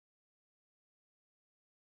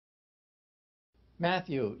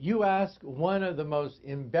Matthew, you ask one of the most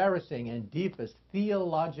embarrassing and deepest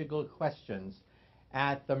theological questions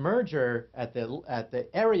at the merger, at the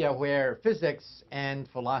area where physics and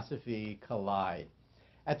philosophy collide.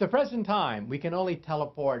 At the present time, we can only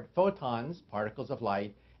teleport photons, particles of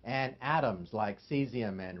light, and atoms like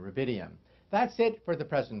cesium and rubidium. That's it for the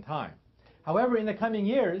present time. However, in the coming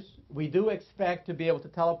years, we do expect to be able to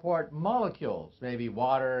teleport molecules, maybe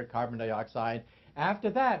water, carbon dioxide.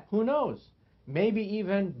 After that, who knows? Maybe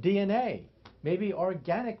even DNA, maybe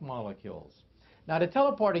organic molecules. Now, to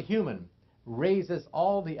teleport a human raises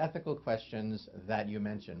all the ethical questions that you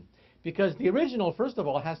mentioned, because the original, first of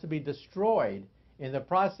all, has to be destroyed in the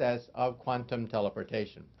process of quantum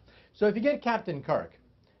teleportation. So if you get Captain Kirk,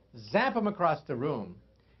 zap him across the room,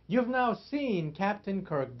 you've now seen Captain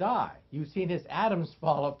Kirk die. You've seen his atoms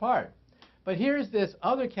fall apart. But here's this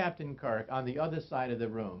other Captain Kirk on the other side of the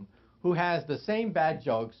room who has the same bad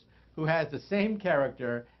jokes, who has the same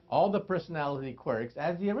character, all the personality quirks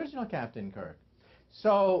as the original Captain Kirk.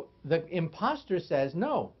 So the imposter says,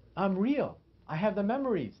 no, I'm real. I have the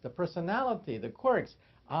memories, the personality, the quirks.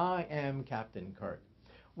 I am Captain Kirk.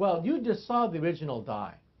 Well, you just saw the original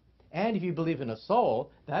die. And if you believe in a soul,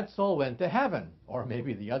 that soul went to heaven, or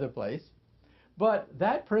maybe the other place. But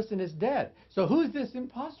that person is dead. So who's this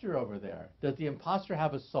imposter over there? Does the imposter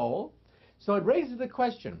have a soul? So it raises the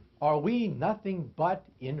question, are we nothing but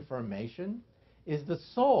information? Is the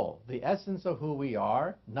soul, the essence of who we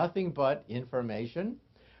are, nothing but information?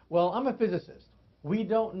 Well, I'm a physicist. We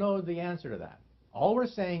don't know the answer to that. All we're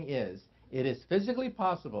saying is it is physically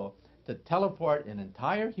possible to teleport an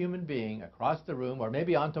entire human being across the room or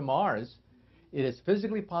maybe onto Mars. It is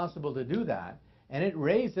physically possible to do that, and it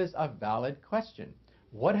raises a valid question.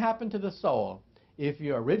 What happened to the soul if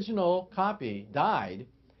your original copy died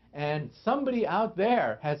and somebody out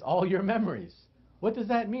there has all your memories? What does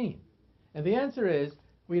that mean? And the answer is,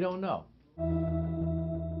 we don't know.